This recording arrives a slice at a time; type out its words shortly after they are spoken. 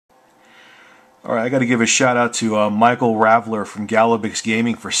All right, I got to give a shout out to Michael Ravler from Galabix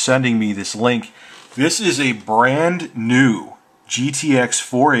Gaming for sending me this link. This is a brand new GTX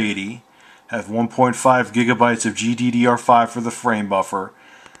 480, have 1.5 gigabytes of GDDR5 for the frame buffer,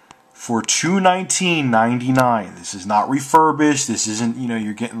 for $219.99. This is not refurbished. This isn't, you know,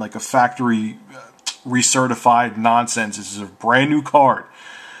 you're getting like a factory recertified nonsense. This is a brand new card.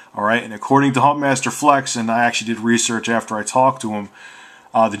 All right, and according to Huntmaster Flex, and I actually did research after I talked to him,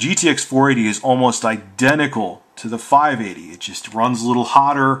 the GTX 480 is almost identical to the 580. It just runs a little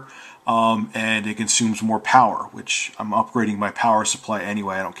hotter and it consumes more power, which I'm upgrading my power supply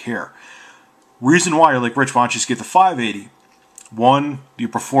anyway. I don't care. Reason why you're like, Rich, why don't you just get the 580? One, the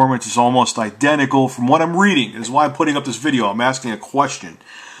performance is almost identical from what I'm reading. This is why I'm putting up this video. I'm asking a question.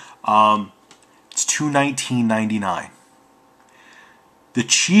 It's $219.99. The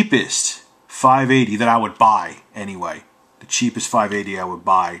cheapest 580 that I would buy anyway. The cheapest 580 I would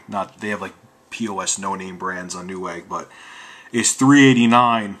buy, not they have like POS no-name brands on Newegg, but is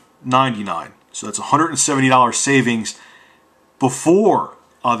 $389.99. So that's $170 savings before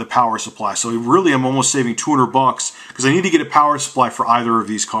the power supply. So really I'm almost saving $200 because I need to get a power supply for either of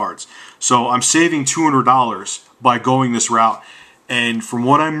these cards. So I'm saving $200 by going this route. And from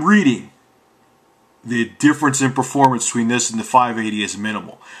what I'm reading, the difference in performance between this and the 580 is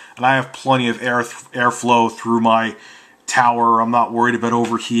minimal. And I have plenty of airflow through my tower. I'm not worried about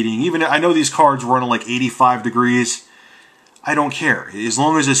overheating. Even I know these cards run at like 85 degrees. I don't care. As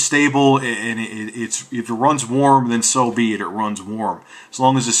long as it's stable and if it runs warm, then so be it. It runs warm. As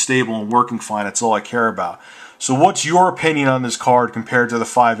long as it's stable and working fine, that's all I care about. So what's your opinion on this card compared to the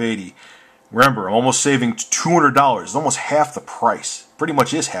 580? Remember, I'm almost saving $200. It's almost half the price. Pretty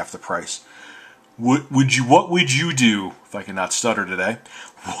much is half the price. What would you do, if I cannot stutter today,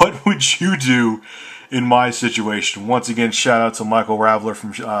 what would you do in my situation? Once again, shout out to Michael Ravler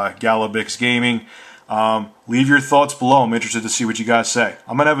from Galabix Gaming. Leave your thoughts below. I'm interested to see what you guys say.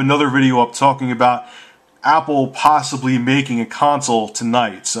 I'm going to have another video up talking about Apple possibly making a console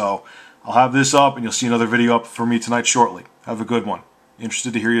tonight. So I'll have this up and you'll see another video up for me tonight shortly. Have a good one.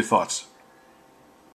 Interested to hear your thoughts.